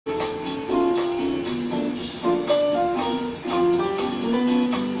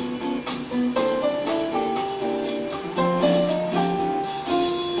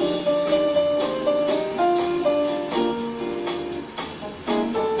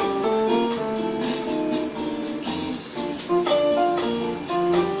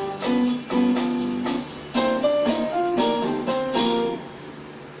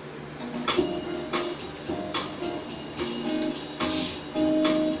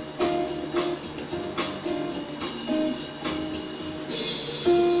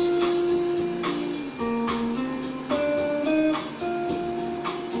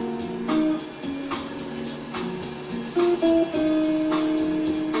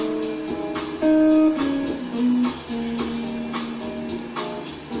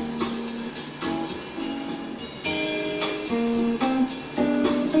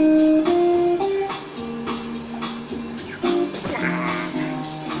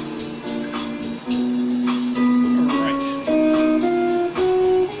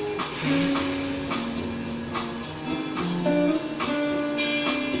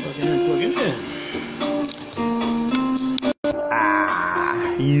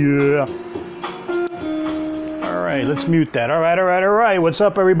Yeah. All right, let's mute that. All right. What's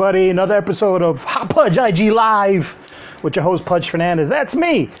up, everybody? Another episode of Pudge IG Live with your host, Pudge Fernandez. That's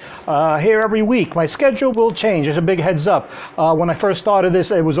me, here every week. My schedule will change. There's a big heads up. When I first started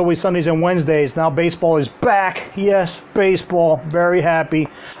this, it was always Sundays and Wednesdays. Now baseball is back. Yes, baseball. Very happy.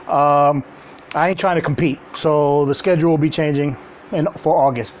 I ain't trying to compete, so the schedule will be changing for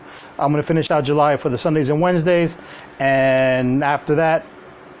August. I'm going to finish out July for the Sundays and Wednesdays, and after that,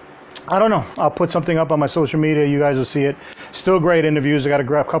 I don't know. I'll put something up on my social media. You guys will see it. Still great interviews. I got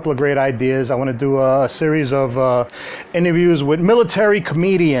a couple of great ideas. I want to do a series of interviews with military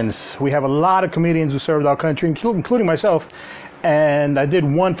comedians. We have a lot of comedians who served our country, including myself. And I did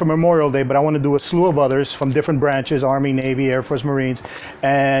one for Memorial Day, but I want to do a slew of others from different branches, Army, Navy, Air Force, Marines,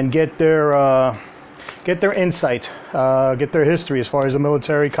 and get their insight, get their history as far as the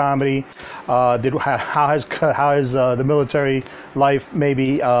military comedy. How has the military life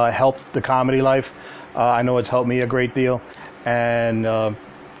maybe helped the comedy life? I know it's helped me a great deal, and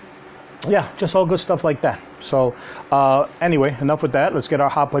yeah, just all good stuff like that. So anyway, enough with that. Let's get our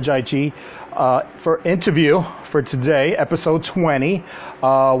Hot Pudge IG for interview for today, episode 20.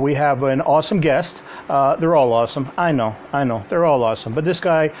 We have an awesome guest. They're all awesome. I know. They're all awesome. But this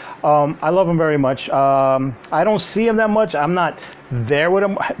guy, I love him very much. I don't see him that much. I'm not there with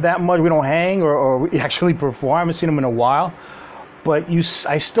him that much. We don't hang or we actually perform. I haven't seen him in a while. But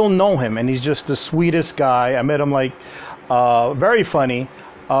I still know him, and he's just the sweetest guy. I met him very funny.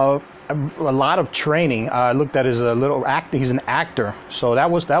 A lot of training. I looked at his little acting. He's an actor, so that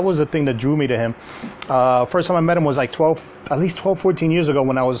was the thing that drew me to him. First time I met him was like 14 years ago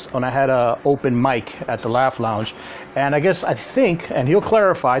when I had a open mic at the Laugh Lounge, and I think, and he'll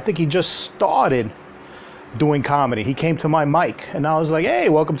clarify, I think he just started doing comedy. He came to my mic, and I was like, "Hey,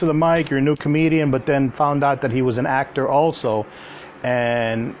 welcome to the mic. You're a new comedian," but then found out that he was an actor also,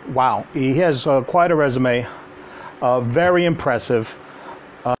 and wow, he has quite a resume. Very impressive.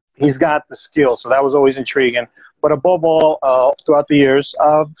 He's got the skill, so that was always intriguing. But above all, throughout the years,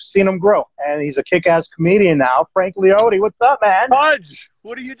 I've seen him grow, and he's a kick-ass comedian now. Frank Liotti, what's up, man? Pudge,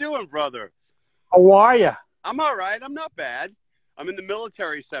 what are you doing, brother? How are you? I'm all right. I'm not bad. I'm in the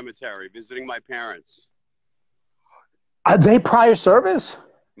military cemetery visiting my parents. Are they prior service?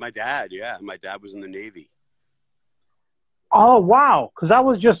 My dad, yeah. My dad was in the Navy. Oh wow! Because I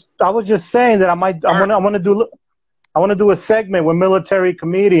was just saying that I want to do a segment with military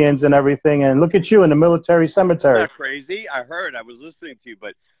comedians and everything, and look at you in the military cemetery. Isn't that crazy? I heard. I was listening to you,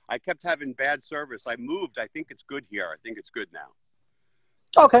 but I kept having bad service. I moved. I think it's good here. I think it's good now.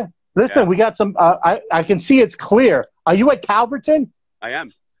 Okay. Listen, we got some. I can see it's clear. Are you at Calverton? I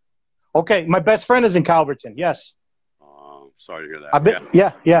am. Okay. My best friend is in Calverton. Yes. Oh, sorry to hear that.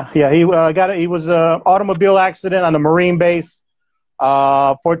 Yeah. He was an automobile accident on the Marine base.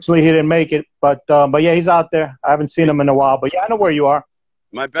 Fortunately, he didn't make it, but yeah, he's out there. I haven't seen him in a while, but yeah, I know where you are.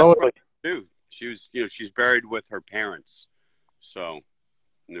 My best friend too. She's buried with her parents, so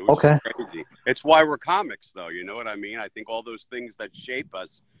it was crazy. It's why we're comics, though. You know what I mean? I think all those things that shape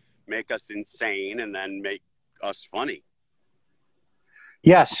us make us insane, and then make us funny.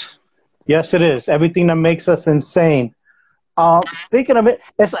 Yes, it is everything that makes us insane. Speaking of it,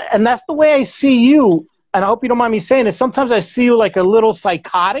 and that's the way I see you. And I hope you don't mind me saying this. Sometimes I see you like a little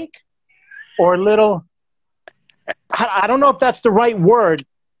psychotic or a little, I don't know if that's the right word,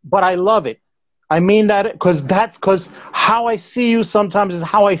 but I love it. I mean that because how I see you sometimes is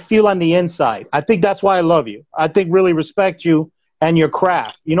how I feel on the inside. I think that's why I love you. I think really respect you and your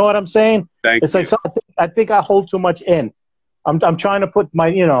craft. You know what I'm saying? Thank you. Like, I think I hold too much in. I'm trying to put my,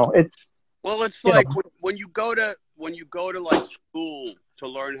 it's. Well, it's like when you go to like school to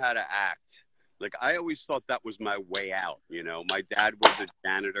learn how to act. Like, I always thought that was my way out, My dad was a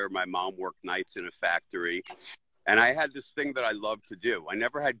janitor. My mom worked nights in a factory. And I had this thing that I loved to do. I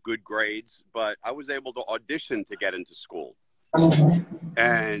never had good grades, but I was able to audition to get into school.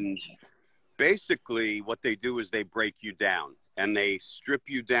 And basically what they do is they break you down. And they strip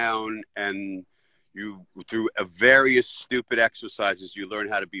you down, and through various stupid exercises, you learn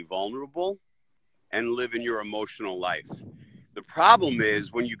how to be vulnerable and live in your emotional life. The problem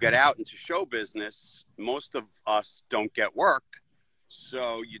is when you get out into show business, most of us don't get work.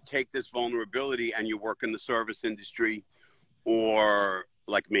 So you take this vulnerability and you work in the service industry, or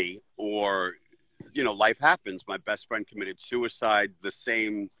like me, or, life happens. My best friend committed suicide the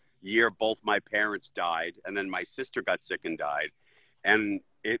same year both my parents died. And then my sister got sick and died. And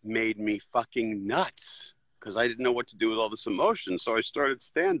it made me fucking nuts because I didn't know what to do with all this emotion. So I started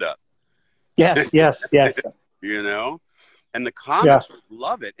stand-up. Yes. And the comics would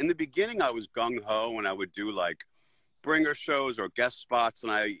love it. In the beginning, I was gung-ho, and I would do like bringer shows or guest spots,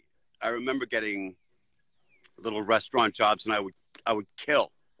 and I remember getting little restaurant jobs, and I would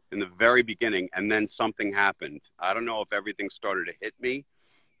kill in the very beginning, and then something happened. I don't know if everything started to hit me,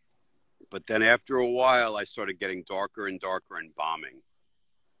 but then after a while, I started getting darker and darker and bombing.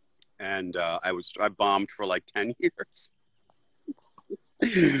 And I bombed for like 10 years.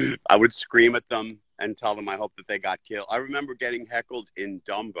 I would scream at them and tell them I hope that they got killed. I remember getting heckled in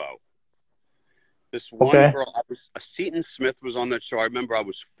Dumbo. This one girl, Seton Smith was on that show. I remember I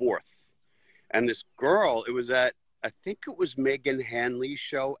was fourth. And this girl, it was at, I think it was Megan Hanley's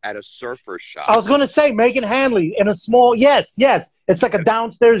show at a surfer shop. I was going to say Megan Hanley in a small, yes. It's like a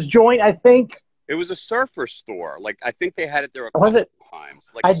downstairs joint, I think. It was a surfer store. Like, I think they had it there a couple times.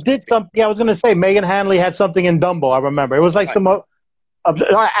 Like I did something. Yeah, I was going to say Megan Hanley had something in Dumbo, I remember. It was like some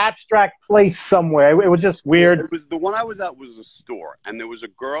abstract place somewhere. It was just weird. It was, the one I was at was a store. And there was a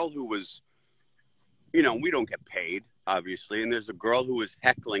girl who was, you know, we don't get paid, obviously. And there's a girl who was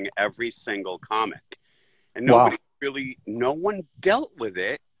heckling every single comic. And nobody no one dealt with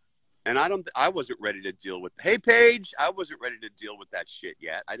it. And I wasn't ready to deal with, hey, Paige, I wasn't ready to deal with that shit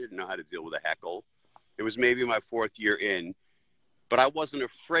yet. I didn't know how to deal with a heckle. It was maybe my fourth year in, but I wasn't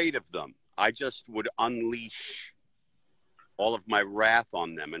afraid of them. I just would unleash all of my wrath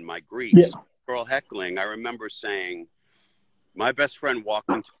on them and my grief. Yeah. Girl heckling, I remember saying, my best friend walked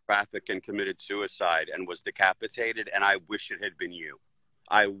into traffic and committed suicide and was decapitated, and I wish it had been you.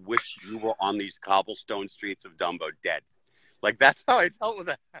 I wish you were on these cobblestone streets of Dumbo dead. Like, that's how I dealt with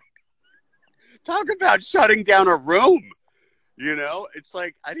that. Talk about shutting down a room. You know, it's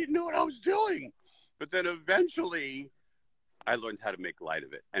like, I didn't know what I was doing. But then eventually I learned how to make light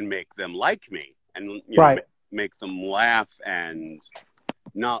of it and make them like me and make them laugh and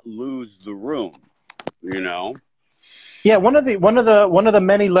not lose the room, you know? Yeah, one of the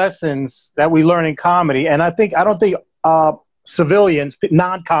many lessons that we learn in comedy, and I don't think civilians,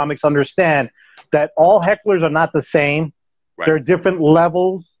 non-comics understand that all hecklers are not the same. Right. There are different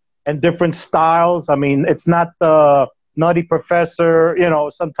levels and different styles. I mean, it's not the nutty professor, you know,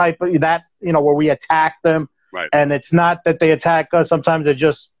 some type of that, you know, where we attack them. Right. And it's not that they attack us. Sometimes they're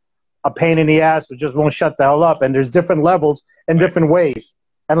just a pain in the ass who just won't shut the hell up. And there's different levels and different ways.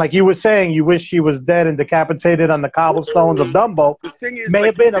 And like you were saying, you wish she was dead and decapitated on the cobblestones of Dumbo. The thing is, may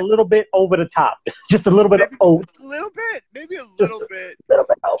have been a little bit over the top. Just a little bit. Maybe a little bit.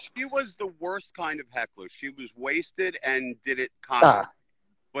 She was the worst kind of heckler. She was wasted and did it constantly.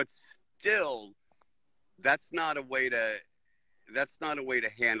 But still, that's not a way to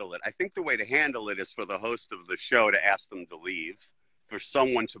handle it. I think the way to handle it is for the host of the show to ask them to leave, for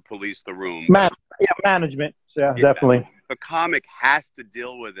someone to police the room. Management. Yeah, definitely. The comic has to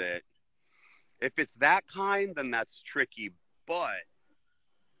deal with it. If it's that kind, then that's tricky. But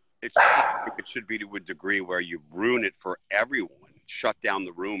it should be to a degree where you ruin it for everyone. Shut down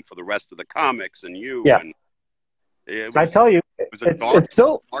the room for the rest of the comics and you. Yeah. And I tell you, it's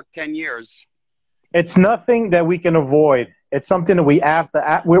still dark 10 years. It's nothing that we can avoid. It's something that we have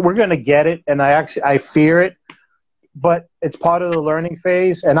to. We're going to get it, and I fear it, but it's part of the learning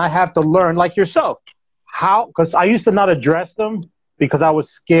phase, and I have to learn, like yourself, how. Because I used to not address them because I was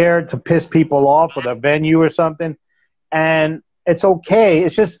scared to piss people off with a venue or something, and it's okay.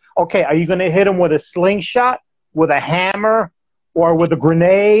 It's just okay. Are you going to hit them with a slingshot, with a hammer, or with a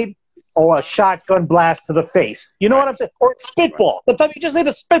grenade? Or a shotgun blast to the face. You know what I'm saying? Or spitball. Sometimes you just need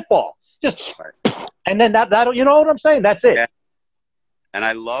a spitball. Just, and then that'll, you know what I'm saying? That's it. Yeah. And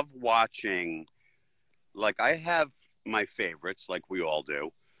I love watching, like I have my favorites, like we all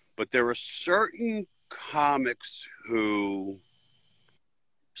do, but there are certain comics who,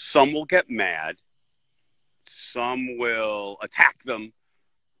 some will get mad, some will attack them.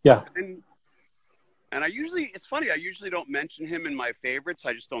 Yeah. And it's funny, I usually don't mention him in my favorites.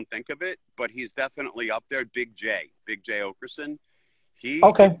 I just don't think of it. But he's definitely up there. Big J Okerson. He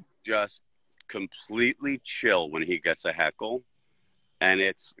just completely chill when he gets a heckle. And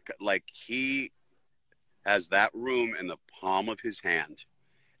it's like he has that room in the palm of his hand.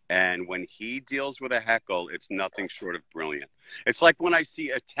 And when he deals with a heckle, it's nothing short of brilliant. It's like when I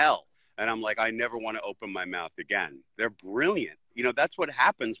see Attell, and I'm like, I never want to open my mouth again. They're brilliant. You know, that's what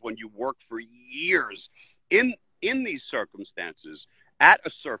happens when you work for years in these circumstances, at a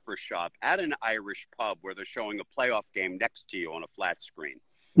surfer shop, at an Irish pub where they're showing a playoff game next to you on a flat screen.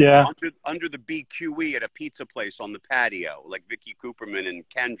 Yeah. Under the BQE at a pizza place on the patio, like Vicky Cooperman and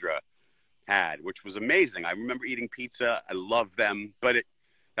Kendra had, which was amazing. I remember eating pizza. I love them. But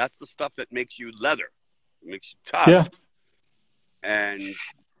that's the stuff that makes you leather. It makes you tough. Yeah. And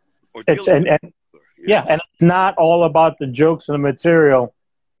yeah, and it's not all about the jokes and the material,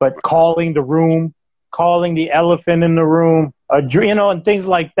 but calling the room, calling the elephant in the room, you know, and things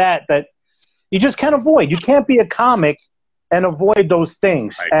like that that you just can't avoid. You can't be a comic and avoid those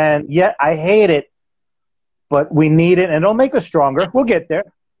things. Right. And yet I hate it, but we need it, and it'll make us stronger. We'll get there.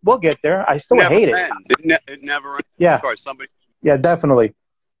 We'll get there. I still hate it. It never ends. Yeah. Sorry, somebody. Yeah, definitely.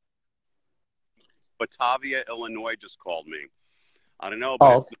 Batavia, Illinois just called me. I don't know,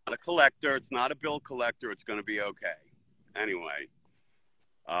 but it's not a collector. It's not a bill collector. It's going to be okay. Anyway,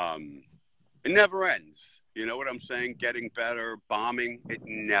 it never ends. You know what I'm saying? Getting better, bombing, it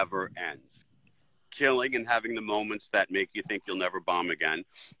never ends. Killing and having the moments that make you think you'll never bomb again.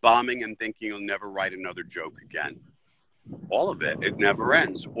 Bombing and thinking you'll never write another joke again. All of it. It never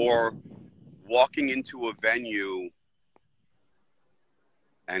ends. Or walking into a venue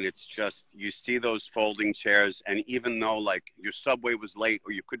and it's just, you see those folding chairs, and even though like your subway was late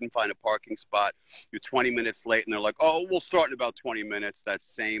or you couldn't find a parking spot, you're 20 minutes late and they're like, oh, we'll start in about 20 minutes. That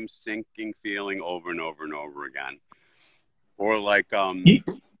same sinking feeling over and over and over again. Or like, go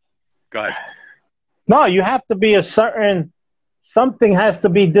ahead. No, you have to be something has to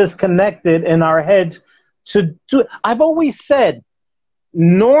be disconnected in our heads to do. I've always said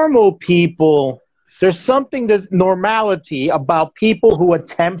normal people, there's something, there's normality about people who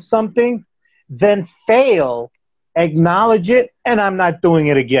attempt something, then fail, acknowledge it, and I'm not doing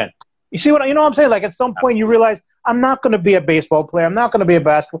it again. You see what I'm saying? Like at some point you realize I'm not going to be a baseball player. I'm not going to be a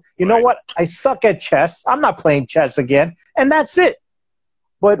basketball. You know what? I suck at chess. I'm not playing chess again. And that's it.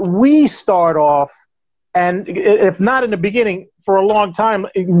 But we start off, and if not in the beginning, for a long time,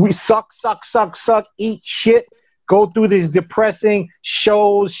 we suck, eat shit, go through these depressing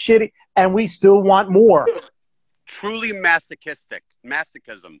shows, shitty, and we still want more. Truly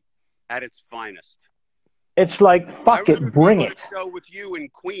masochism at its finest. It's like, fuck it, bring it. I show with you in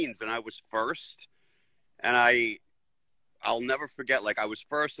Queens, and I was first, and I'll never forget, like I was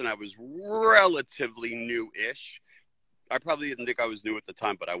first and I was relatively new-ish. I probably didn't think I was new at the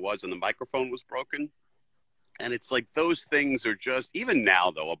time, but I was, and the microphone was broken. And it's like those things are just, even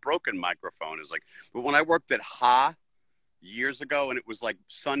now though, a broken microphone is like, but when I worked at Ha years ago, and it was like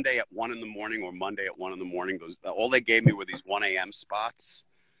Sunday at 1 in the morning or Monday at 1 in the morning, all they gave me were these 1 a.m. spots.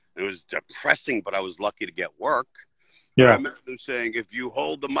 And it was depressing, but I was lucky to get work. Yeah. I remember them saying, if you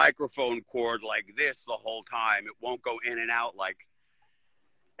hold the microphone cord like this the whole time, it won't go in and out like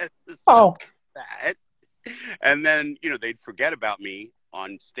that. And then, you know, they'd forget about me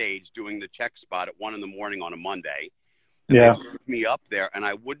on stage doing the check spot at 1 in the morning on a Monday. And they'd put me up there, and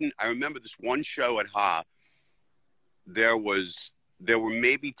I remember this one show at Ha. There were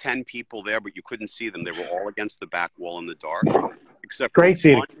maybe 10 people there, but you couldn't see them. They were all against the back wall in the dark, except for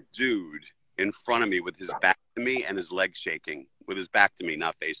one dude in front of me with his back to me and his legs shaking, with his back to me,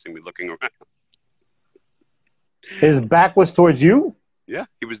 not facing me, looking around. His back was towards you? Yeah,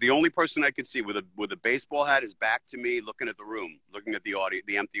 he was the only person I could see with a baseball hat, his back to me, looking at the room, looking at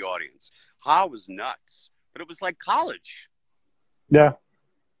the empty audience. Ha was nuts, but it was like college. Yeah.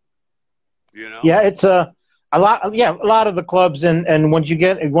 You know? Yeah, it's a lot of the clubs, and once you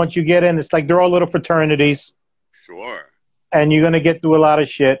get in, it's like they're all little fraternities. Sure. And you're gonna get through a lot of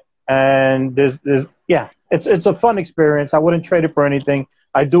shit, and it's a fun experience. I wouldn't trade it for anything.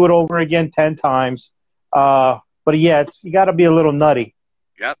 I do it over again 10 times. But yeah, you got to be a little nutty.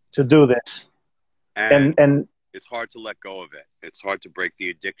 Yep. To do this. And it's hard to let go of it. It's hard to break the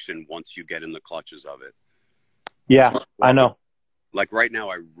addiction once you get in the clutches of it. Yeah, I know. Like right now,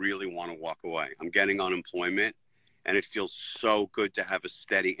 I really want to walk away. I'm getting unemployment, and it feels so good to have a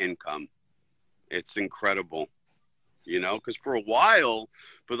steady income. It's incredible, you know, because for a while,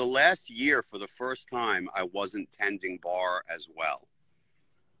 for the last year, for the first time, I wasn't tending bar as well.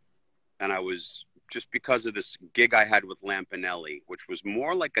 And I was, just because of this gig I had with Lampanelli, which was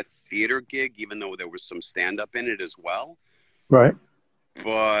more like a theater gig, even though there was some stand-up in it as well. Right.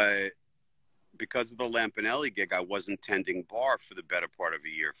 But because of the Lampanelli gig, I wasn't tending bar for the better part of a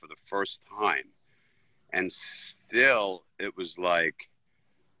year for the first time. And still, it was like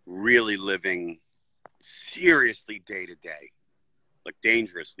really living seriously day to day, like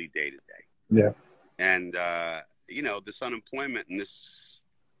dangerously day to day. Yeah. And, you know, this unemployment and this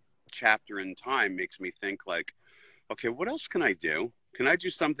chapter in time makes me think like, okay, what else can I do? Can I do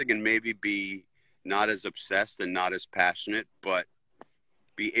something and maybe be not as obsessed and not as passionate, but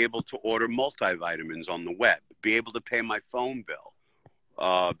be able to order multivitamins on the web, be able to pay my phone bill,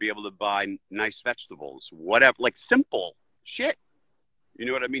 be able to buy nice vegetables, whatever, like simple shit. You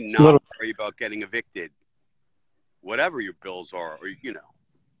know what I mean? Not worry about getting evicted, whatever your bills are, or, you know.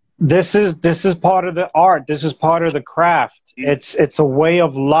 This is part of the art. This is part of the craft. Mm-hmm. It's a way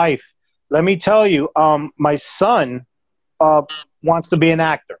of life. Let me tell you, my son wants to be an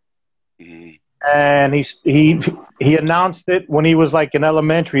actor. Mm-hmm. and he announced it when he was like in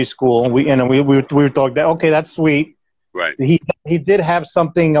elementary school. And we thought that, okay, that's sweet. Right. He did have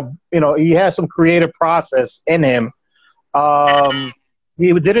something, he has some creative process in him.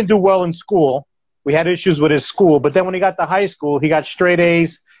 He didn't do well in school. We had issues with his school, but then when he got to high school, he got straight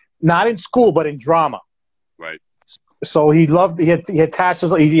A's, not in school but in drama. Right. So he attached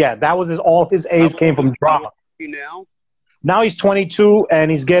that was all his A's came from How drama. old is he now? Now he's 22 and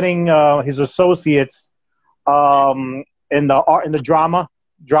he's getting his associates in the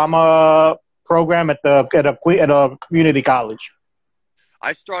drama program at a community college.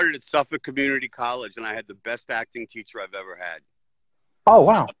 I started at Suffolk Community College, and I had the best acting teacher I've ever had. Oh,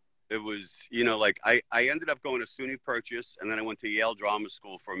 wow. It was, like I ended up going to SUNY Purchase, and then I went to Yale Drama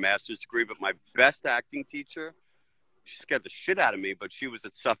School for a master's degree. But my best acting teacher, she scared the shit out of me, but she was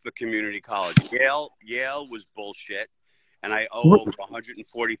at Suffolk Community College. Yale was bullshit, and I owe over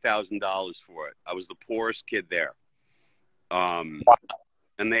 $140,000 for it. I was the poorest kid there.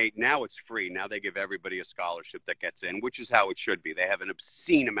 And now it's free. Now they give everybody a scholarship that gets in, which is how it should be. They have an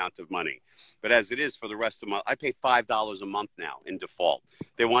obscene amount of money. But as it is for the rest of my, I pay $5 a month now in default.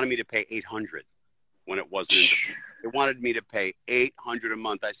 They wanted me to pay $800 when it wasn't in default. They wanted me to pay $800 a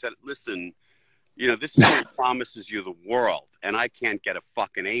month. I said, listen, this school promises you the world, and I can't get a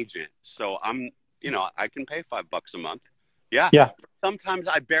fucking agent. So I can pay $5 a month. Yeah. Sometimes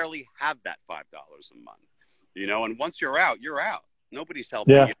I barely have that $5 a month, and once you're out, you're out. Nobody's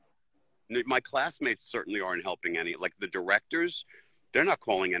helping you. My classmates certainly aren't helping any. Like the directors, they're not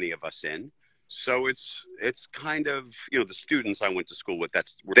calling any of us in. So it's kind of, the students I went to school with,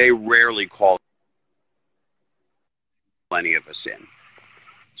 they rarely call any of us in.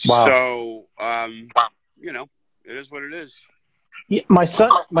 Wow. So, it is what it is. Yeah, my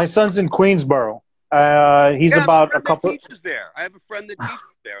son's in Queensboro. He's about a couple. Teaches there. I have a friend that teaches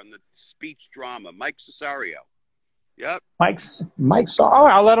there in the speech drama, Mike Cesario. Yep. Mike's. Oh,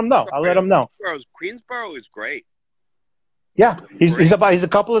 I'll let him know. Queensboro is great. Yeah, he's a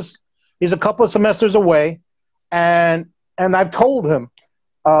couple of semesters away, and I've told him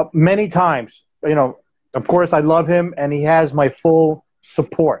many times. Of course, I love him, and he has my full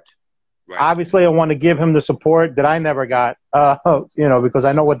support. Right. Obviously, I want to give him the support that I never got. Because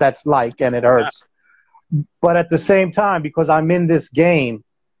I know what that's like, and it hurts. Yeah. But at the same time, because I'm in this game,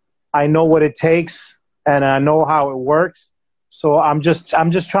 I know what it takes. And I know how it works. So I'm just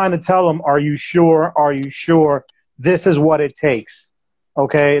trying to tell them, are you sure? Are you sure? This is what it takes.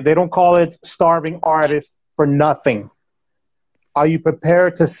 Okay? They don't call it starving artist for nothing. Are you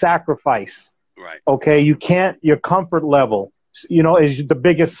prepared to sacrifice? Right. Okay? Your comfort level, is the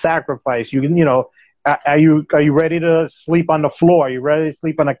biggest sacrifice. Are you ready to sleep on the floor? Are you ready to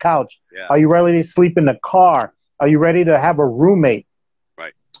sleep on the couch? Yeah. Are you ready to sleep in the car? Are you ready to have a roommate?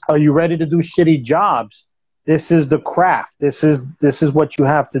 Are you ready to do shitty jobs? This is the craft. This is what you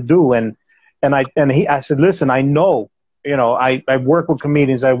have to do. And I said, listen, I know, I work with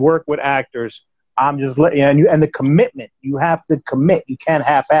comedians, I work with actors. I'm just letting you, and the commitment, you have to commit. You can't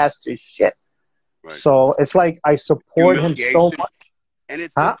half-ass this shit. Right. So it's like I support him so much. And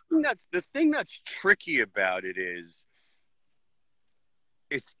it's the thing that's tricky about it is,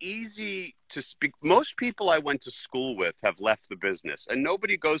 it's easy to speak. Most people I went to school with have left the business, and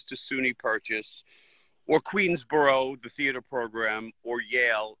nobody goes to SUNY Purchase or Queensboro, the theater program, or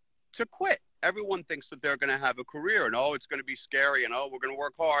Yale to quit. Everyone thinks that they're going to have a career, and it's going to be scary, and we're going to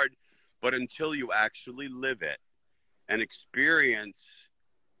work hard. But until you actually live it and experience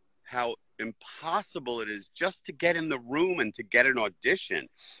how impossible it is just to get in the room and to get an audition,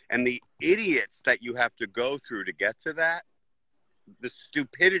 and the idiots that you have to go through to get to that, the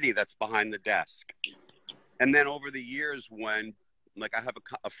stupidity that's behind the desk. And then over the years when, like, I have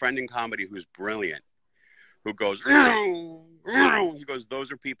a friend in comedy who's brilliant, who goes, he goes, those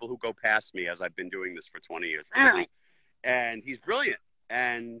are people who go past me as I've been doing this for 20 years. And he's brilliant.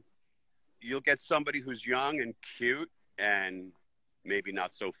 And you'll get somebody who's young and cute and maybe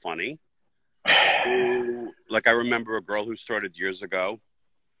not so funny. Who, like, I remember a girl who started years ago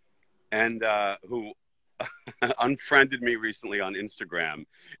and who unfriended me recently on Instagram.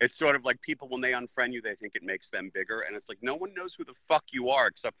 It's sort of like people, when they unfriend you, they think it makes them bigger. And it's like, no one knows who the fuck you are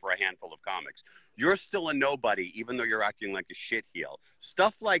except for a handful of comics. You're still a nobody, even though you're acting like a shitheel.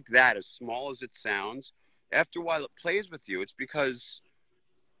 Stuff like that, as small as it sounds, after a while it plays with you. It's because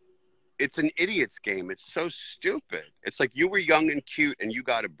it's an idiot's game. It's so stupid. It's like you were young and cute and you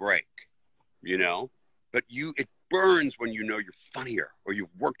got a break, but it burns when you know you're funnier or you've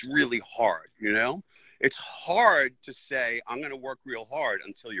worked really hard, It's hard to say, I'm going to work real hard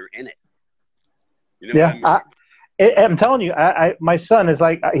until you're in it. What I mean? I'm telling you, my son is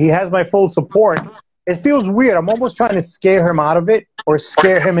like, he has my full support. It feels weird. I'm almost trying to scare him out of it or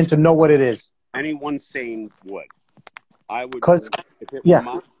scare him into know what it is. Anyone sane would. I would, Cause, if it were yeah,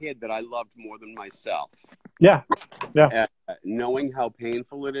 my kid that I loved more than myself. yeah, yeah, Knowing how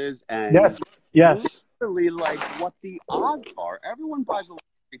painful it is, and yes, yes. literally like what the odds are. Everyone buys a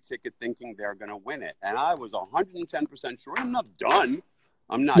lottery ticket thinking they're going to win it, and I was 110% sure. I'm not done.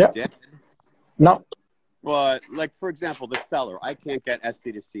 I'm not Yep. dead. No. But, like, for example, The Feller, I can't get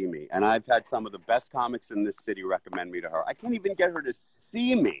Esty to see me. And I've had some of the best comics in this city recommend me to her. I can't even get her to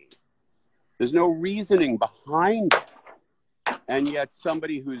see me. There's no reasoning behind it. And yet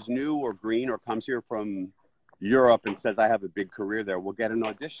somebody who's new or green or comes here from Europe and says, I have a big career there, will get an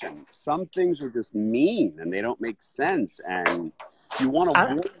audition. Some things are just mean and they don't make sense. And you want to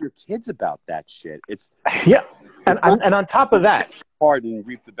warn your kids about that shit. Yeah. And on top of that, hard and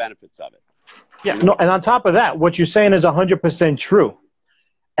reap the benefits of it. Yeah, no, and on top of that, what you're saying is 100% true.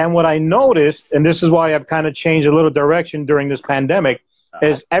 And what I noticed, and this is why I've kind of changed a little direction during this pandemic,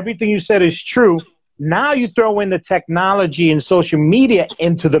 is everything you said is true. Now you throw in the technology and social media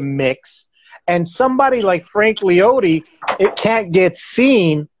into the mix, and somebody like Frank Liotti, it can't get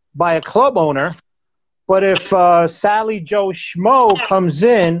seen by a club owner. But if Sally Joe Schmo comes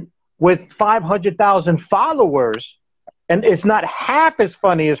in with 500,000 followers, and it's not half as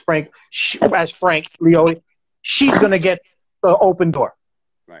funny as Frank Liotti, she's going to get the open door.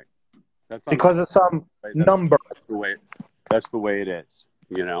 Right. Because of some number. That's the way it is,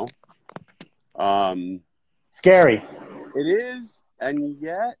 you know? Scary. It is, and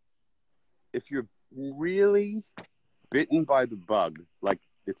yet, if you're really bitten by the bug, like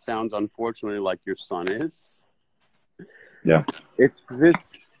it sounds unfortunately like your son is, yeah, it's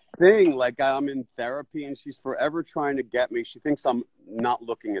this thing, like I'm in therapy and she's forever trying to get me. She thinks I'm not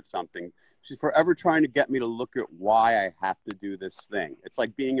looking at something. She's forever trying to get me to look at why I have to do this thing. It's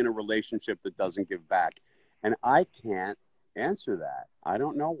like being in a relationship that doesn't give back. And I can't answer that. I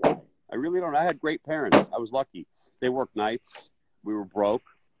don't know why. I really don't. I had great parents. I was lucky. They worked nights. We were broke,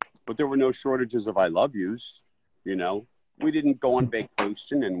 but there were no shortages of I love yous. You know, we didn't go on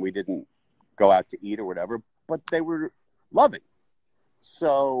vacation and we didn't go out to eat or whatever, but they were loving.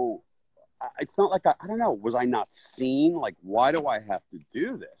 So it's not like, I don't know, was I not seen? Like, why do I have to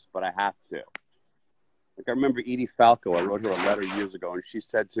do this? But I have to. Like, I remember Edie Falco, I wrote her a letter years ago, and she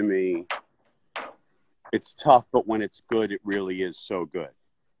said to me, it's tough, but when it's good, it really is so good.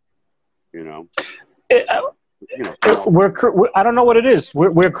 You know? I don't know what it is.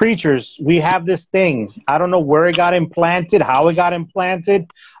 We're creatures. We have this thing. I don't know where it got implanted, how it got implanted.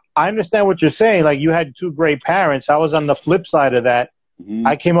 I understand what you're saying. Like, you had two great parents. I was on the flip side of that. Mm-hmm.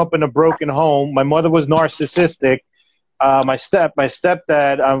 I came up in a broken home. My mother was narcissistic. My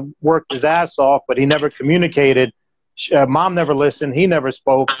stepdad worked his ass off, but he never communicated. Mom never listened. He never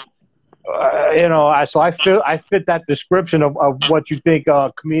spoke. So I fit that description of what you think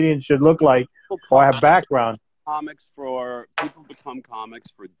a comedian should look like or have background. People become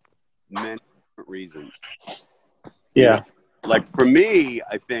comics for many different reasons. Yeah. Like for me,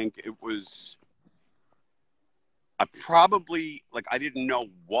 I think it was, I didn't know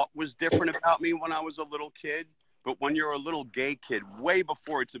what was different about me when I was a little kid. But when you're a little gay kid, way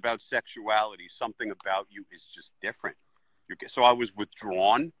before it's about sexuality, something about you is just different. So I was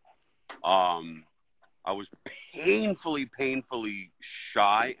withdrawn. I was painfully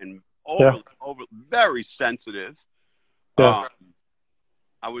shy and very sensitive. Yeah.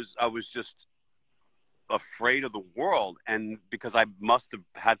 I was just afraid of the world, and because I must have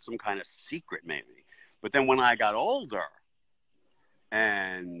had some kind of secret maybe. But then when I got older,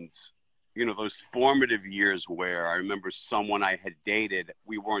 and those formative years where I remember someone I had dated,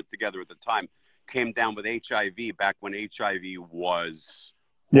 we weren't together at the time, came down with HIV back when HIV was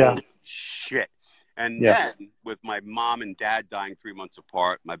shit. And then with my mom and dad dying 3 months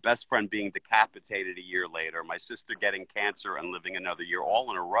apart, my best friend being decapitated a year later, my sister getting cancer and living another year all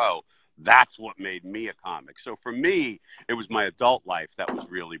in a row, that's what made me a comic. So for me, it was my adult life that was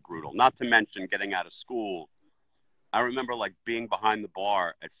really brutal. Not to mention getting out of school. I remember being behind the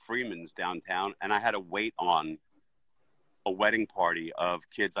bar at Freeman's downtown, and I had to wait on a wedding party of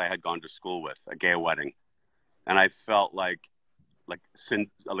kids I had gone to school with, a gay wedding. And I felt like a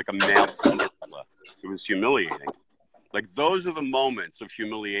male. It was humiliating. Like, those are the moments of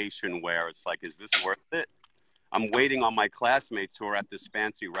humiliation where it's like, is this worth it? I'm waiting on my classmates who are at this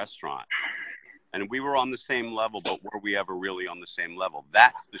fancy restaurant. And we were on the same level, but were we ever really on the same level?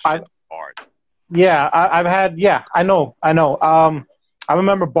 That's the shit part. Yeah, I know. I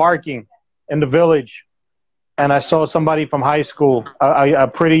remember barking in the Village, and I saw somebody from high school, a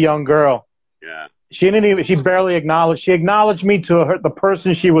pretty young girl. Yeah. She didn't even. She barely acknowledged. She acknowledged me to her, the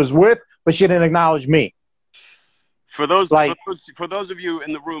person she was with, but she didn't acknowledge me. For those, Like, for those of you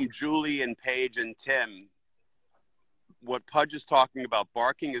in the room, Julie and Paige and Tim, what Pudge is talking about,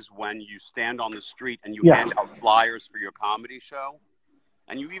 barking is when you stand on the street and you hand out flyers for your comedy show.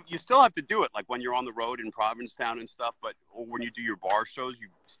 And you still have to do it, like when you're on the road in Provincetown and stuff, but or when you do your bar shows, you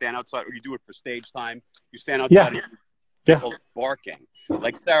stand outside, or you do it for stage time. You stand outside and people barking.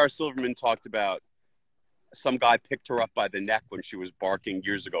 Like Sarah Silverman talked about, some guy picked her up by the neck when she was barking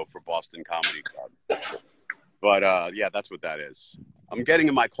years ago for Boston Comedy Club. But yeah, that's what that is. I'm getting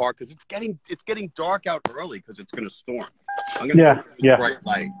in my car because it's getting dark out early because it's going to storm. I'm going to go bright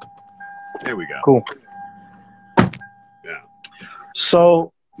light. There we go. Cool. Yeah.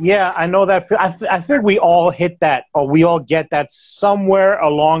 So yeah, I know that. I think we all hit that, or we all get that somewhere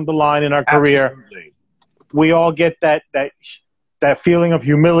along the line in our career. Absolutely. We all get that feeling of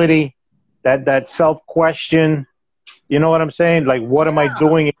humility, that self-question. You know what I'm saying? Like, what am I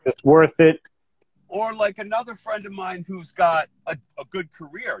doing? Is this worth it? Or like another friend of mine who's got a good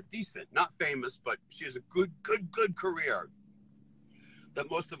career, decent, not famous, but she has a good career that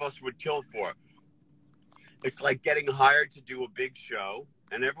most of us would kill for. It's like getting hired to do a big show,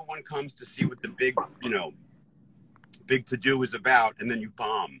 and everyone comes to see what the big to-do is about, and then you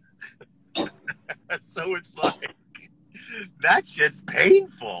bomb. So it's like, that shit's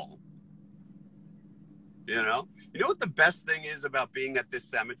painful. You know what the best thing is about being at this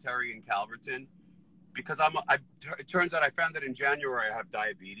cemetery in Calverton? Because it turns out I found that in January I have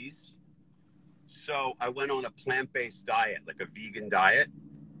diabetes. So I went on a plant-based diet, like a vegan diet,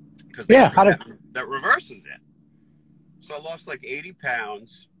 because that reverses it. So I lost like 80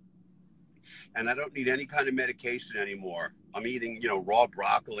 pounds, and I don't need any kind of medication anymore. I'm eating, raw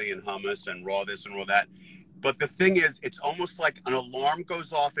broccoli and hummus and raw this and raw that. But the thing is, it's almost like an alarm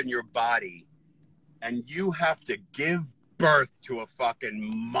goes off in your body, and you have to give birth to a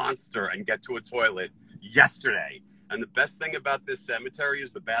fucking monster and get to a toilet yesterday. And the best thing about this cemetery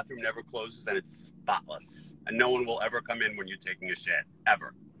is the bathroom never closes and it's spotless. And no one will ever come in when you're taking a shit.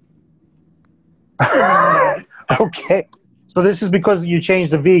 Ever. Okay. So this is because you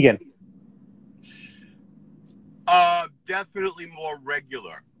changed to vegan. Definitely more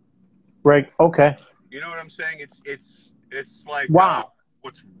regular. Right. Okay. You know what I'm saying? It's like, wow.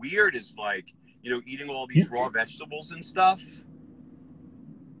 What's weird is like, eating all these raw vegetables and stuff.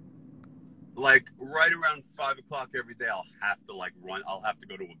 Like right around 5 o'clock every day, I'll have to run. I'll have to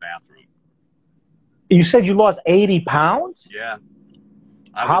go to a bathroom. You said you lost 80 pounds? Yeah.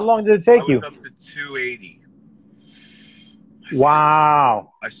 How long did it take you? I was up to 280.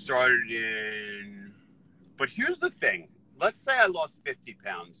 Wow. I started in, but here's the thing. Let's say I lost 50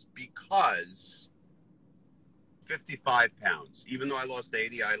 pounds because 55 pounds. Even though I lost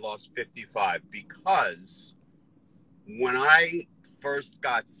 80, I lost 55 because when I first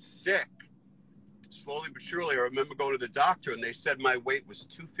got sick, slowly but surely, I remember going to the doctor and they said my weight was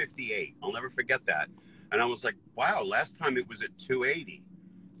 258. I'll never forget that. And I was like, wow, last time it was at 280.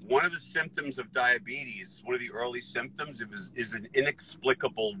 One of the symptoms of diabetes, one of the early symptoms is an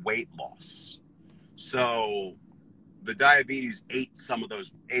inexplicable weight loss. So the diabetes ate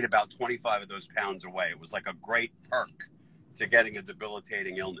about 25 of those pounds away. It was like a great perk to getting a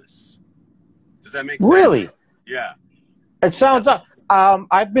debilitating illness. Does that make sense? Really? Yeah. It sounds like,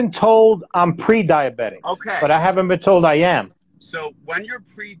 I've been told I'm pre-diabetic. Okay. But I haven't been told I am. So when you're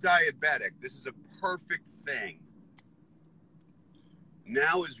pre-diabetic, this is a perfect thing.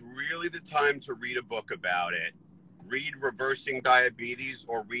 Now is really the time to read a book about it. Read Reversing Diabetes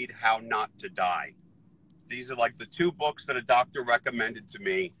or read How Not to Die. These are like the two books that a doctor recommended to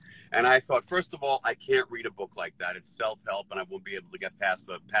me. And I thought, first of all, I can't read a book like that. It's self-help and I won't be able to get past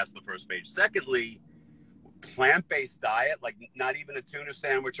the first page. Secondly, plant-based diet, like not even a tuna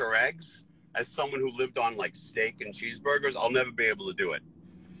sandwich or eggs, as someone who lived on like steak and cheeseburgers, I'll never be able to do it.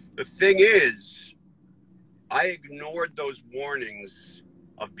 The thing is, I ignored those warnings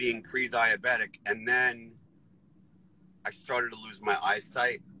of being pre-diabetic, and then I started to lose my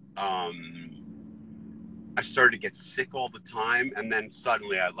eyesight. I started to get sick all the time, and then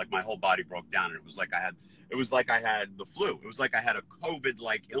suddenly, my whole body broke down, and it was like I had the flu. It was like I had a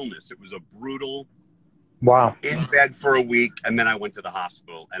COVID-like illness. It was a brutal. Wow. In bed for a week, and then I went to the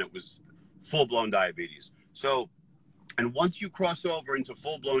hospital, and it was full-blown diabetes. So, and once you cross over into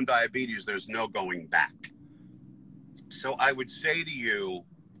full-blown diabetes, there's no going back. So I would say to you,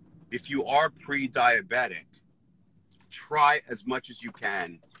 if you are pre-diabetic, try as much as you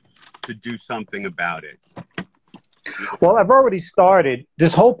can to do something about it. Well, I've already started.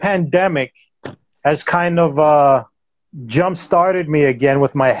 This whole pandemic has kind of jump-started me again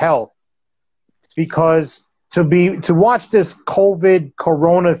with my health. because to watch this COVID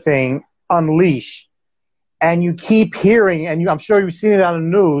Corona thing unleash, and you keep hearing, and I'm sure you've seen it on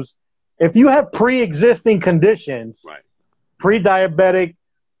the news, if you have pre-existing conditions, Right. pre-diabetic,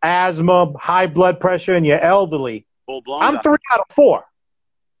 asthma, high blood pressure, and you're elderly, Full-blown I'm 3 out of 4.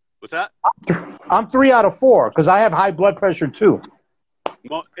 What's that? I'm 3 out of 4 because I have high blood pressure too.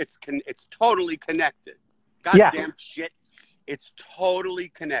 Well, it's totally connected. Yeah. Goddamn shit. It's totally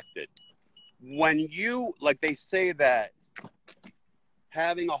connected. When you, like they say that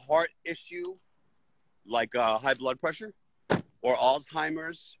having a heart issue, like high blood pressure or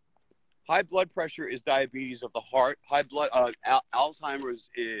Alzheimer's, high blood pressure is diabetes of the heart. Alzheimer's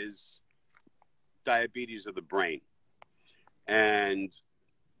is diabetes of the brain. And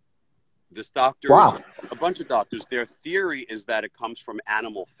this doctor, a bunch of doctors, their theory is that it comes from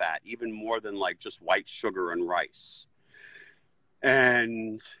animal fat, even more than like just white sugar and rice.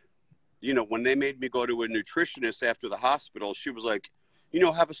 And, you know, when they made me go to a nutritionist after the hospital, she was like, you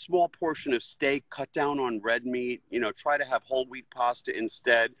know, have a small portion of steak, cut down on red meat, you know, try to have whole wheat pasta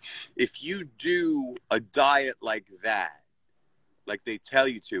instead. If you do a diet like that, like they tell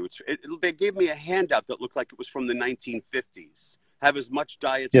you to, they gave me a handout that looked like it was from the 1950s. Have as much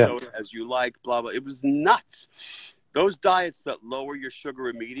diet soda as you like, blah, blah. It was nuts. Those diets that lower your sugar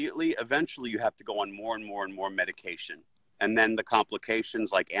immediately, eventually you have to go on more and more and more medication. And then the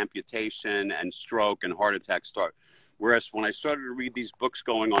complications like amputation and stroke and heart attack start. Whereas when I started to read these books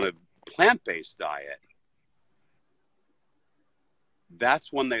going on a plant-based diet,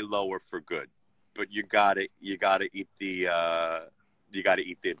 that's when they lower for good. But you gotta eat the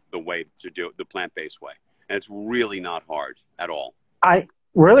way to do it, the plant-based way. And it's really not hard at all.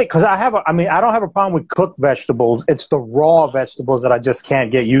 Because I don't have a problem with cooked vegetables. It's the raw vegetables that I just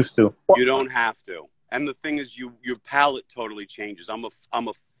can't get used to. You don't have to. And the thing is, your palate totally changes. I'm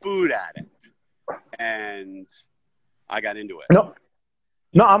a food addict, and I got into it.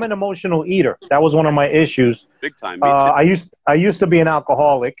 No, I'm an emotional eater. That was one of my issues. Big time. I used to be an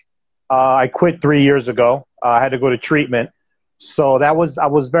alcoholic. I quit 3 years ago. I had to go to treatment. So I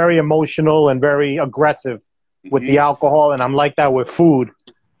was very emotional and very aggressive with the alcohol, and I'm like that with food.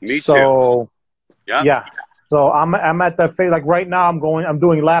 Me too. Yeah. So I'm at that phase. Like right now, I'm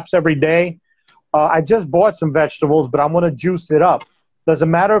doing laps every day. I just bought some vegetables, but I'm gonna juice it up. Does it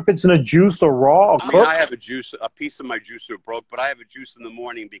matter if it's in a juice or raw or cooked? I have a piece of my juicer broke, but I have a juice in the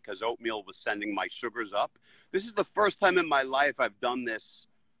morning because oatmeal was sending my sugars up. This is the first time in my life I've done this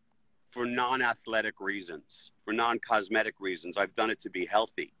for non-athletic reasons, for non-cosmetic reasons. I've done it to be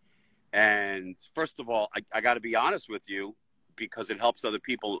healthy. And first of all, I got to be honest with you, because it helps other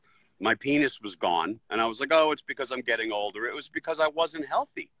people. My penis was gone, and I was like, oh, it's because I'm getting older. It was because I wasn't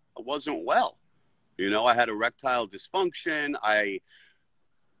healthy. I wasn't well. You know, I had erectile dysfunction. I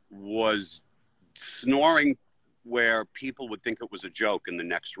was snoring where people would think it was a joke in the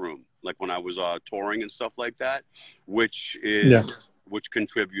next room, like when I was touring and stuff like that, which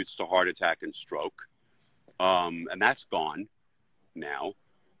contributes to heart attack and stroke. And that's gone now.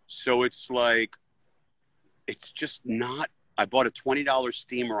 So it's like, it's just not. I bought a $20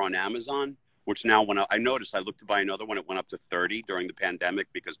 steamer on Amazon, which now when I noticed, I looked to buy another one. It went up to $30 during the pandemic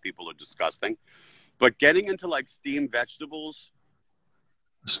because people are disgusting. But getting into like steamed vegetables,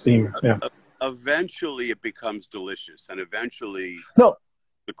 eventually it becomes delicious, and eventually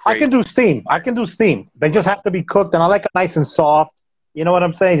I can do steam. They just have to be cooked, and I like it nice and soft. You know what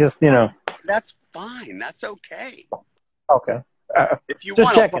I'm saying? Just, you know. That's fine. That's okay. Okay. If you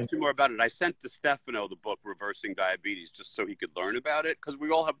want, I'll talk to you more about it. I sent to Stefano the book Reversing Diabetes just so he could learn about it, because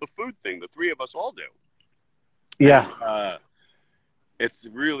we all have the food thing. The three of us all do. Yeah. And, it's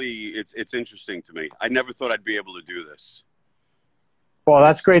interesting to me. I never thought I'd be able to do this. Well,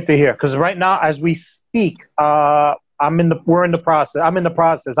 that's great to hear, because right now, as we speak, we're in the process. I'm in the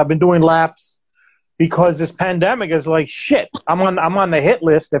process. I've been doing laps because this pandemic is like shit. I'm on the hit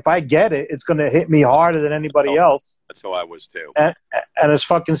list. If I get it, it's going to hit me harder than anybody else. That's how I was too. And it's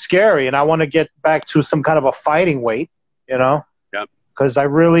fucking scary. And I want to get back to some kind of a fighting weight, you know? Yep. Because I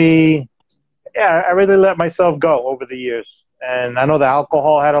really let myself go over the years. And I know the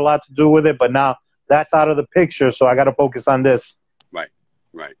alcohol had a lot to do with it, but now that's out of the picture, so I got to focus on this.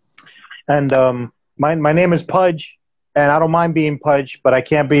 Right. And my name is Pudge, and I don't mind being Pudge, but I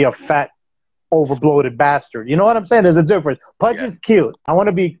can't be a fat, over-bloated bastard. You know what I'm saying? There's a difference. Pudge is cute. I want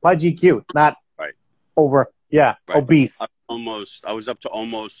to be pudgy cute, not obese. I was up to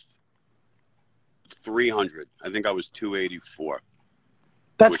almost 300. I think I was 284.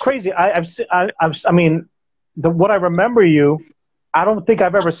 That's crazy. I mean, what I remember you, I don't think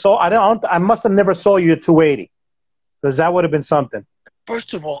I've ever saw. I must have never saw you at 280, because that would have been something.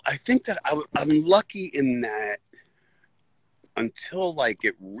 First of all, I think that I'm lucky in that until like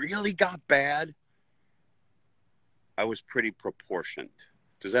it really got bad, I was pretty proportioned.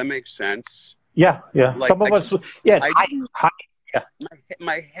 Does that make sense? Yeah, yeah. Like Some of us, yeah, I high, didn't, high, yeah.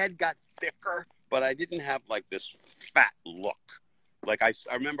 my head got thicker, but I didn't have like this fat look. Like I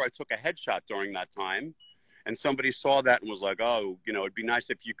remember I took a headshot during that time, and somebody saw that and was like, "Oh, it'd be nice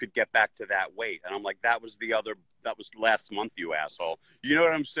if you could get back to that weight." And I'm like, "That was last month, you asshole." You know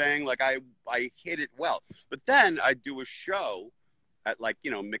what I'm saying? Like I hit it well, but then I do a show at like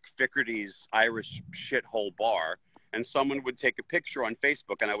McFickerty's Irish shithole bar, and someone would take a picture on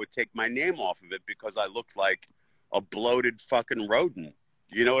Facebook, and I would take my name off of it because I looked like a bloated fucking rodent.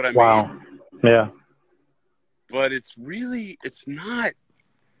 You know what I mean? Wow. Yeah. But it's not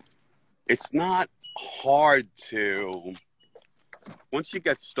hard to, once you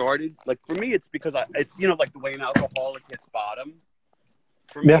get started. Like for me, it's because it's like the way an alcoholic hits bottom.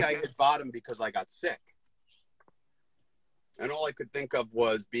 For me, Yeah. I hit bottom because I got sick. And all I could think of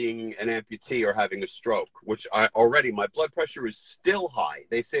was being an amputee or having a stroke, which my blood pressure is still high.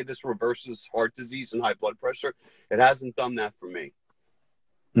 They say this reverses heart disease and high blood pressure. It hasn't done that for me.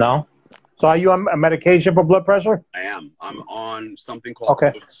 No. So are you on a medication for blood pressure? I am. I'm on something called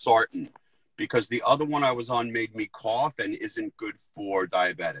Sartan because the other one I was on made me cough and isn't good for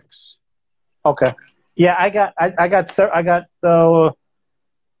diabetics. Okay. Yeah, I got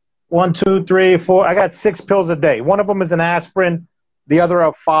 1, 2, 3, 4. I got 6 pills a day. One of them is an aspirin. The other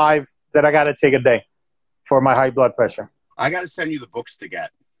are 5 that I got to take a day for my high blood pressure. I got to send you the books to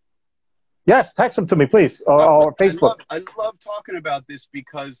get. Yes, text them to me, please, or Facebook. I love talking about this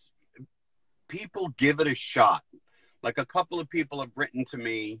because people give it a shot. Like a couple of people have written to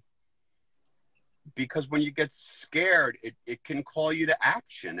me because when you get scared, it can call you to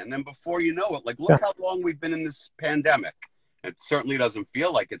action. And then before you know it, like, look how long we've been in this pandemic. It certainly doesn't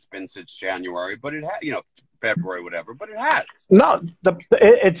feel like it's been since January, but it has, February, whatever, but it has. No,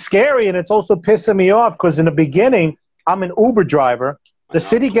 it's scary, and it's also pissing me off because in the beginning, I'm an Uber driver. The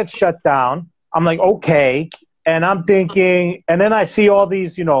city gets shut down. I'm like, okay. And I'm thinking, and then I see all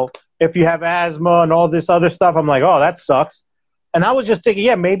these, if you have asthma and all this other stuff, I'm like, oh, that sucks. And I was just thinking,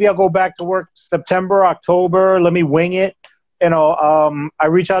 yeah, maybe I'll go back to work September, October. Let me wing it. I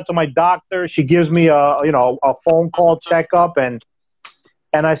reach out to my doctor. She gives me a phone call checkup, and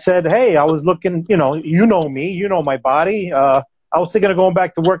I said, hey, I was looking, me, my body. I was thinking of going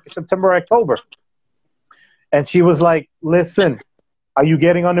back to work in September, October. And she was like, listen, are you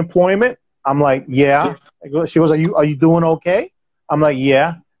getting unemployment? I'm like, yeah. She goes, are you doing okay? I'm like,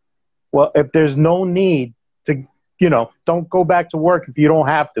 yeah. Well, if there's no need to, don't go back to work if you don't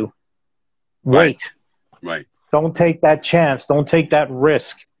have to. Wait. Right. Don't take that chance. Don't take that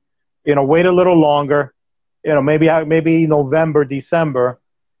risk. Wait a little longer. Maybe November, December.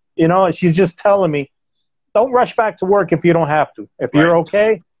 She's just telling me, don't rush back to work if you don't have to. If you're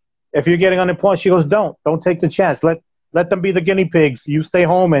okay, if you're getting unemployed, she goes, don't take the chance. Let them be the guinea pigs. You stay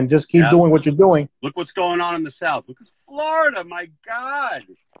home and just keep doing what you're doing. Look what's going on in the South. Look at Florida. My God.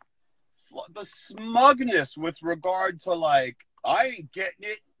 The smugness with regard to, like, I ain't getting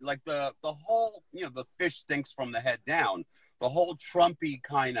it. Like the whole, the fish stinks from the head down. The whole Trumpy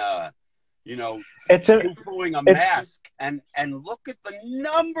kind of, it's pulling a mask. And look at the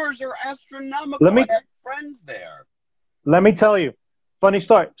numbers are astronomical. I had friends there. Let me tell you. Funny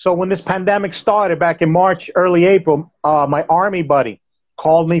story. So when this pandemic started back in March, early April, my Army buddy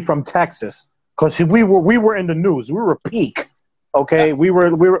called me from Texas because we were in the news. We were peak. Okay, yeah. We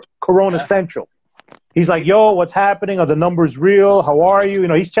were Corona Central. He's like, yo, what's happening? Are the numbers real? How are you?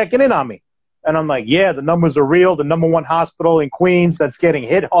 He's checking in on me. And I'm like, yeah, the numbers are real. The #1 hospital in Queens that's getting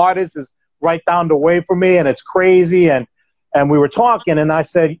hit hardest is right down the way from me, and it's crazy. And we were talking, and I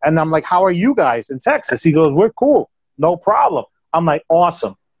said, and I'm like, how are you guys in Texas? He goes, we're cool. No problem. I'm like,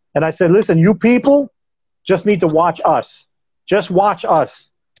 awesome. And I said, listen, you people just need to watch us. Just watch us.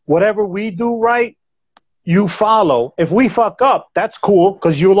 Whatever we do right, you follow. If we fuck up, that's cool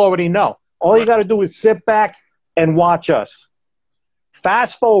because you'll already know. All you got to do is sit back and watch us.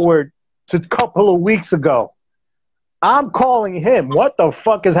 Fast forward to a couple of weeks ago. I'm calling him. What the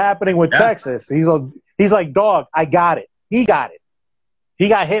fuck is happening with Texas? He's like, dog, I got it. He got it. He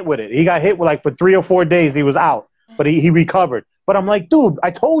got hit with it. He got hit with, like, for 3 or 4 days he was out, but he recovered. But I'm like, dude, I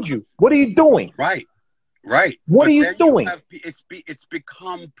told you. What are you doing? Right. What are you doing? It's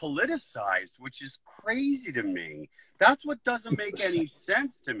become politicized, which is crazy to me. That's what doesn't make any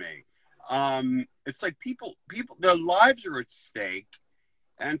sense to me. It's like people, their lives are at stake,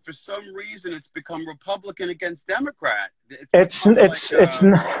 and for some reason, it's become Republican against Democrat. It's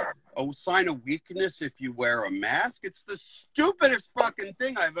not a sign of weakness if you wear a mask. It's the stupidest fucking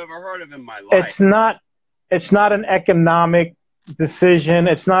thing I've ever heard of in my life. It's not an economic decision.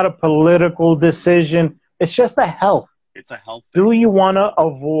 It's not a political decision. It's just a health. It's a health thing. Do you want to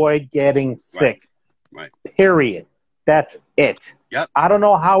avoid getting sick? Right. Period. That's it. Yep. I don't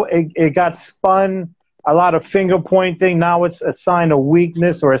know how it got spun. A lot of finger pointing. Now it's a sign of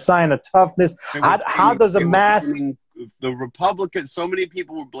weakness or a sign of toughness. How does a mask? The Republicans, so many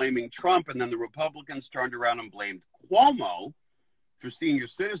people were blaming Trump, and then the Republicans turned around and blamed Cuomo for senior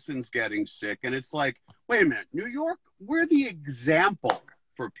citizens getting sick. And it's like, wait a minute, New York, we're the example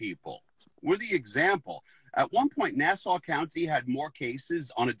for people. We're the example. At one point, Nassau County had more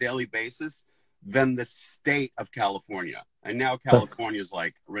cases on a daily basis than the state of California. And now California is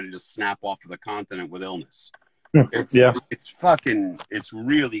like ready to snap off of the continent with illness. It's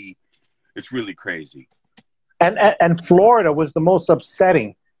really crazy. And Florida was the most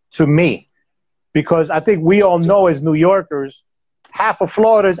upsetting to me, because I think we all know as New Yorkers, half of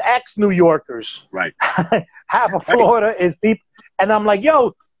Florida is ex-New Yorkers. Right. Half of Florida is people. And I'm like,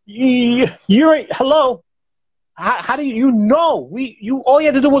 yo, you're hello. How do you know? All you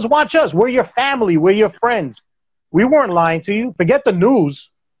had to do was watch us. We're your family. We're your friends. We weren't lying to you. Forget the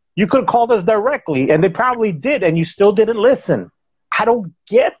news. You could have called us directly, and they probably did, and you still didn't listen. I don't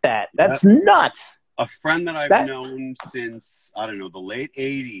get that. That's nuts. A friend that I've known since, I don't know, the late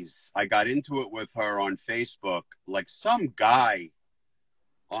 80s, I got into it with her on Facebook. Like, some guy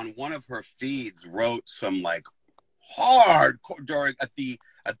on one of her feeds wrote some, like, hardcore at the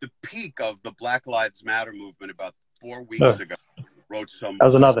peak of the Black Lives Matter movement about 4 weeks ago, wrote some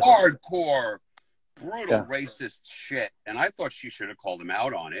hardcore, brutal, racist shit. And I thought she should have called him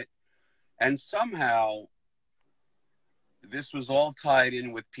out on it. And somehow this was all tied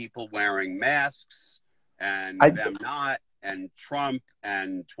in with people wearing masks and them not, and Trump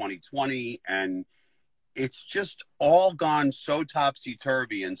and 2020. And it's just all gone so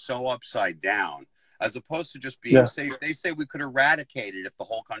topsy-turvy and so upside down, as opposed to just being safe. They say we could eradicate it if the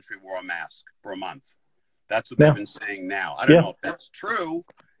whole country wore a mask for a month. That's what they've been saying now. I don't know if that's true.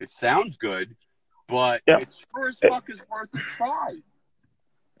 It sounds good, but it sure as fuck is worth a try.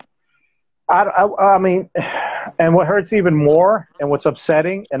 I mean, and what hurts even more and what's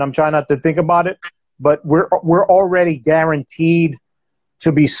upsetting, and I'm trying not to think about it, but we're already guaranteed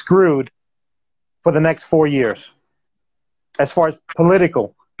to be screwed for the next 4 years as far as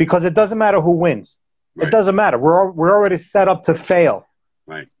political, because it doesn't matter who wins. Right. It doesn't matter. We're already set up to fail.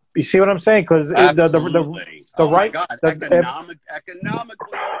 Right. You see what I'm saying? Because the right, my God,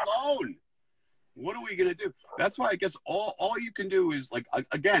 economically alone. What are we going to do? That's why I guess all you can do is, like,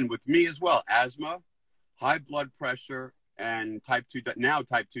 again, with me as well, asthma, high blood pressure, and type 2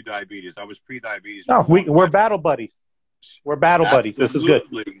 diabetes. I was pre-diabetes. No, we're battle buddies. We're battle buddies. This is good.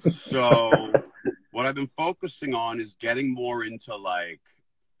 So what I've been focusing on is getting more into, like,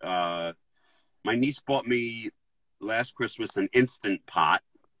 my niece bought me last Christmas an Instant Pot,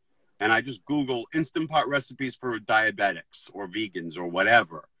 and I just Google Instant Pot recipes for diabetics or vegans or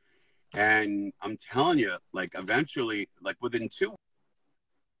whatever. And I'm telling you, like, eventually, like, within 2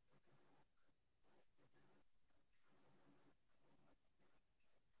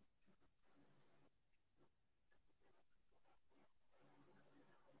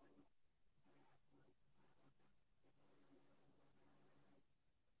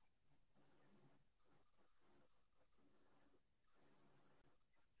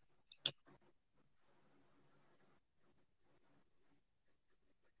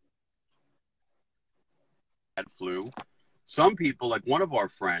 flu. Some people, like one of our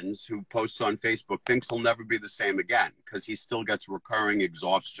friends who posts on Facebook, thinks he'll never be the same again because he still gets recurring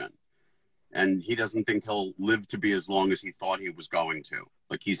exhaustion. And he doesn't think he'll live to be as long as he thought he was going to.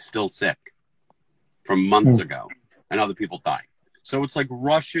 Like, he's still sick from months ago, and other people die. So it's like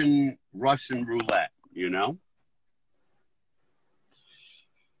Russian roulette, you know?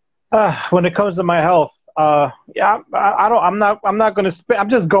 When it comes to my health, I'm not going to spin. I'm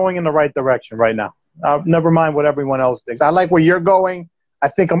just going in the right direction right now. Never mind what everyone else thinks. I like where you're going. I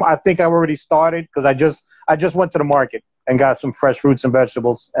think I've already started, because I just went to the market and got some fresh fruits and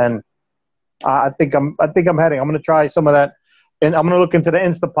vegetables, and I think I'm heading. I'm going to try some of that, and I'm going to look into the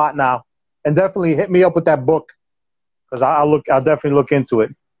Instapot now, and definitely hit me up with that book, because I'll definitely look into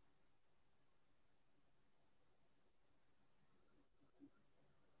it.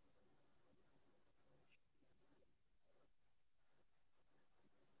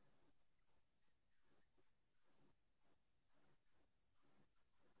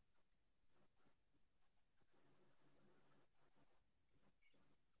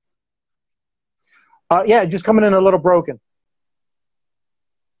 Yeah, just coming in a little broken.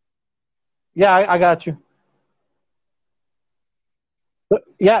 Yeah, I got you.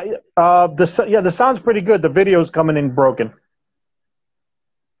 Yeah, the sound's pretty good. The video's coming in broken.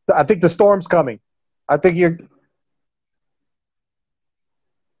 I think the storm's coming. I think you're.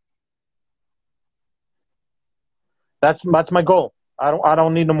 That's my goal. I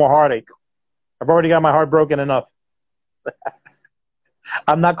don't need no more heartache. I've already got my heart broken enough.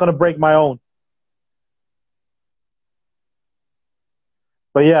 I'm not gonna break my own.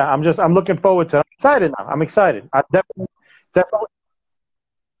 But yeah, I'm looking forward to it. I'm excited now. I'm excited. Definitely.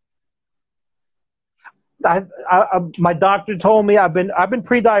 My doctor told me I've been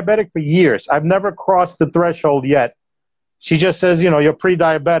pre-diabetic for years. I've never crossed the threshold yet. She just says, you're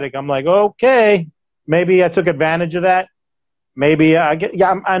pre-diabetic. I'm like, okay, maybe I took advantage of that. Maybe I get.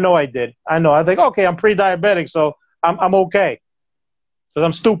 Yeah, I know I did. I know. I think, okay, I'm pre-diabetic, so I'm okay because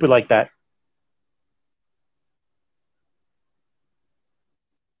I'm stupid like that.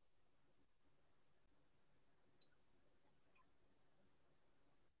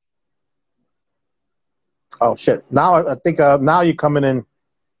 Oh shit! Now I think now you're coming in.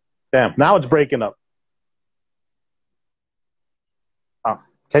 Damn! Now it's breaking up. Oh,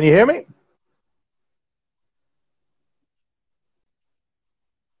 can you hear me?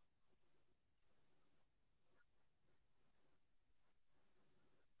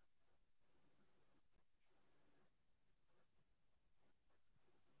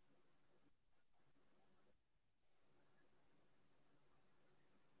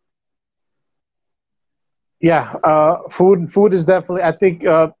 Yeah. Food is definitely. I think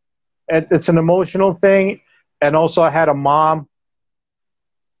it's an emotional thing, and also I had a mom.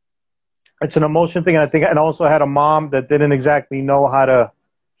 It's an emotion thing, and I think, and also had a mom that didn't exactly know how to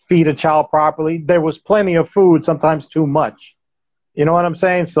feed a child properly. There was plenty of food, sometimes too much. You know what I'm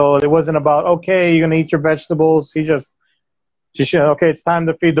saying? So it wasn't about, okay, you're gonna eat your vegetables. She said, okay, it's time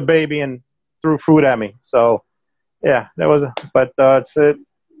to feed the baby, and threw food at me. So yeah, there was, but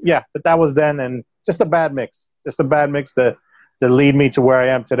yeah, but that was then, and just a bad mix that lead me to where I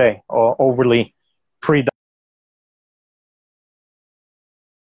am today, or overly pre.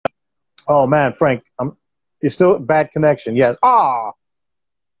 Oh man, Frank, you're still bad connection. Yes. Ah,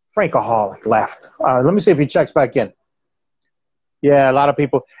 Frankaholic left. Let me see if he checks back in. Yeah, a lot of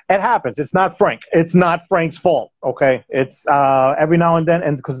people. It happens. It's not Frank. It's not Frank's fault. Okay, it's every now and then,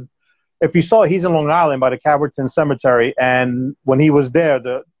 and because if you saw, he's in Long Island by the Caverton Cemetery, and when he was there,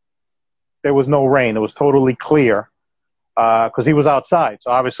 there was no rain. It was totally clear because he was outside,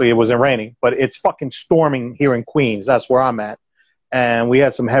 so obviously it wasn't raining. But it's fucking storming here in Queens. That's where I'm at, and we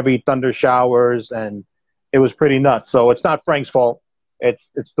had some heavy thunder showers, and it was pretty nuts. So it's not Frank's fault.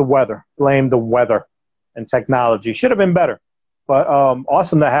 It's the weather. Blame the weather and technology. Should have been better, but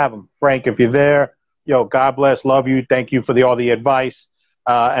awesome to have him, Frank. If you're there, yo, God bless, love you, thank you for all the advice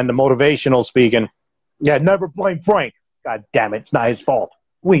and the motivational speaking. Yeah, never blame Frank. God damn it, it's not his fault.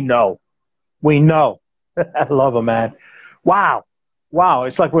 We know. We know. I love him, man. Wow, wow.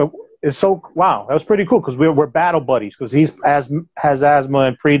 It's like it's so wow. That was pretty cool because we're battle buddies because has asthma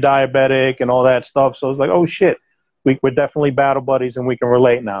and pre-diabetic and all that stuff. So it's like, oh shit, we're definitely battle buddies and we can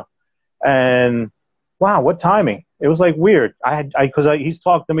relate now. And wow, what timing! It was like weird. Because he's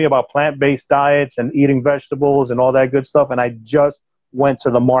talked to me about plant-based diets and eating vegetables and all that good stuff, and I just went to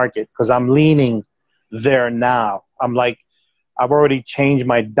the market because I'm leaning there now. I'm like, I've already changed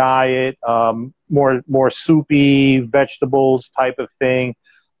my diet, more soupy vegetables type of thing.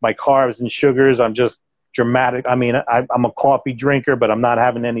 My carbs and sugars, I'm just dramatic. I mean, I'm a coffee drinker, but I'm not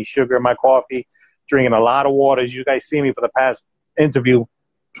having any sugar in my coffee. Drinking a lot of water. As you guys see me for the past interview,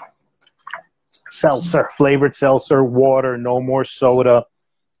 seltzer, flavored seltzer, water, no more soda.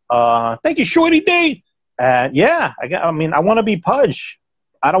 Thank you, Shorty D. And yeah, I mean, I want to be Pudge.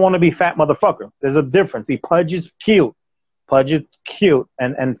 I don't want to be fat motherfucker. There's a difference. See, Pudge is cute. Pudge is cute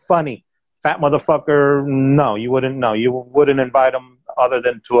and funny. Fat motherfucker, no, you wouldn't. No, you wouldn't invite him other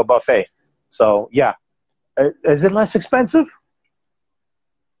than to a buffet. So yeah, is it less expensive?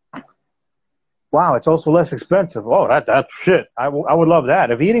 Wow, it's also less expensive. Oh, that shit. I would love that.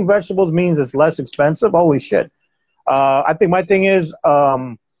 If eating vegetables means it's less expensive, holy shit. I think my thing is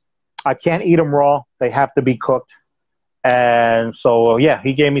I can't eat them raw. They have to be cooked. And so, yeah,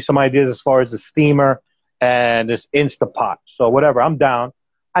 he gave me some ideas as far as the steamer and this Instapot. So whatever, I'm down.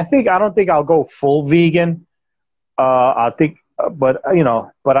 I don't think I'll go full vegan. I think, but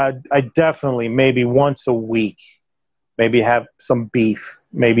but I definitely maybe once a week, maybe have some beef,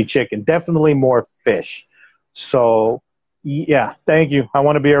 maybe chicken, definitely more fish. So yeah, thank you. I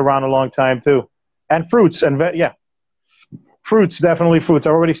want to be around a long time too, and fruits and yeah, fruits, definitely fruits.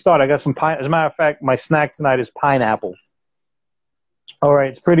 I already started. I got some pine. As a matter of fact, my snack tonight is pineapples. All right,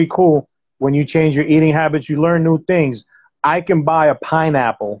 it's pretty cool. when you change your eating habits, you learn new things. I can buy a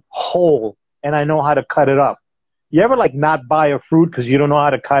pineapple whole, and I know how to cut it up. You ever like not buy a fruit because you don't know how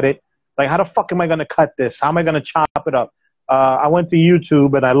to cut it? Like, how the fuck am I going to cut this? How am I going to chop it up? I went to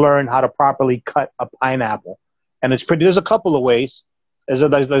YouTube and I learned how to properly cut a pineapple. And it's pretty, there's a couple of ways.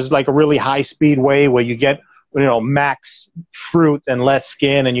 There's like a really high speed way where you get, max fruit and less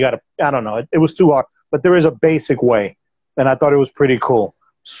skin, and you got to, I don't know, it was too hard. But there is a basic way, and I thought it was pretty cool.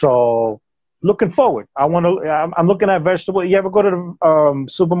 So looking forward. I'm looking at vegetables. You ever go to the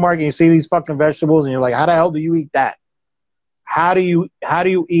supermarket and you see these fucking vegetables and you're like, how the hell do you eat that? How do you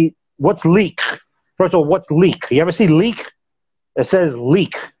eat, what's leek? First of all, what's leek? You ever see leek? It says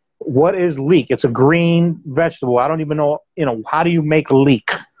leek. What is leek? It's a green vegetable. I don't even know, how do you make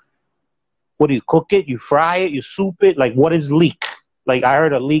leek? What do you cook it? You fry it? You soup it? Like, what is leek? Like, I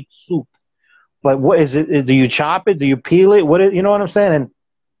heard a leek soup. But what is it? Do you chop it? Do you peel it? You know what I'm saying?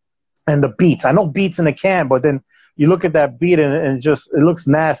 And the beets. I know beets in a can, but then you look at that beet and it looks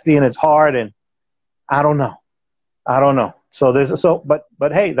nasty and it's hard, and I don't know.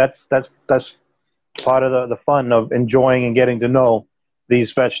 But hey, that's part of the fun of enjoying and getting to know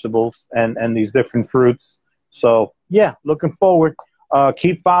these vegetables and these different fruits. So yeah, looking forward.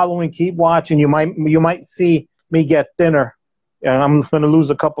 Keep following, keep watching. You might see me get thinner, and I'm going to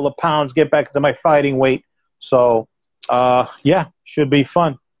lose a couple of pounds, get back to my fighting weight. So yeah, should be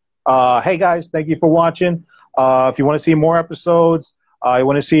fun. Hey guys, thank you for watching. If you want to see more episodes, you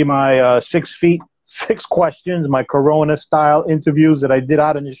want to see my 6 feet, 6 questions, my Corona style interviews that I did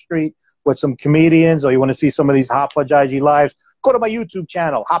out in the street with some comedians, or you want to see some of these Hot Pudge IG lives, go to my YouTube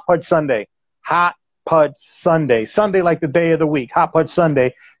channel, Hot Pudge Sunday. Hot Pudge Sunday. Sunday like the day of the week. Hot Pudge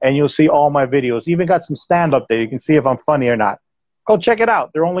Sunday, and you'll see all my videos. Even got some stand-up there. You can see if I'm funny or not. Go check it out.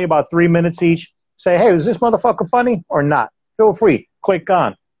 They're only about 3 minutes each. Say, hey, is this motherfucker funny or not? Feel free. Click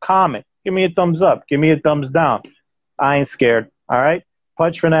on. Comment. Give me a thumbs up. Give me a thumbs down. I ain't scared. All right?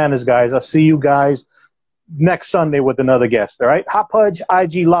 Pudge Fernandez, guys. I'll see you guys next Sunday with another guest. All right? Hot Pudge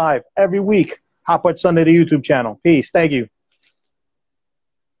IG Live every week. Hot Pudge Sunday, the YouTube channel. Peace. Thank you.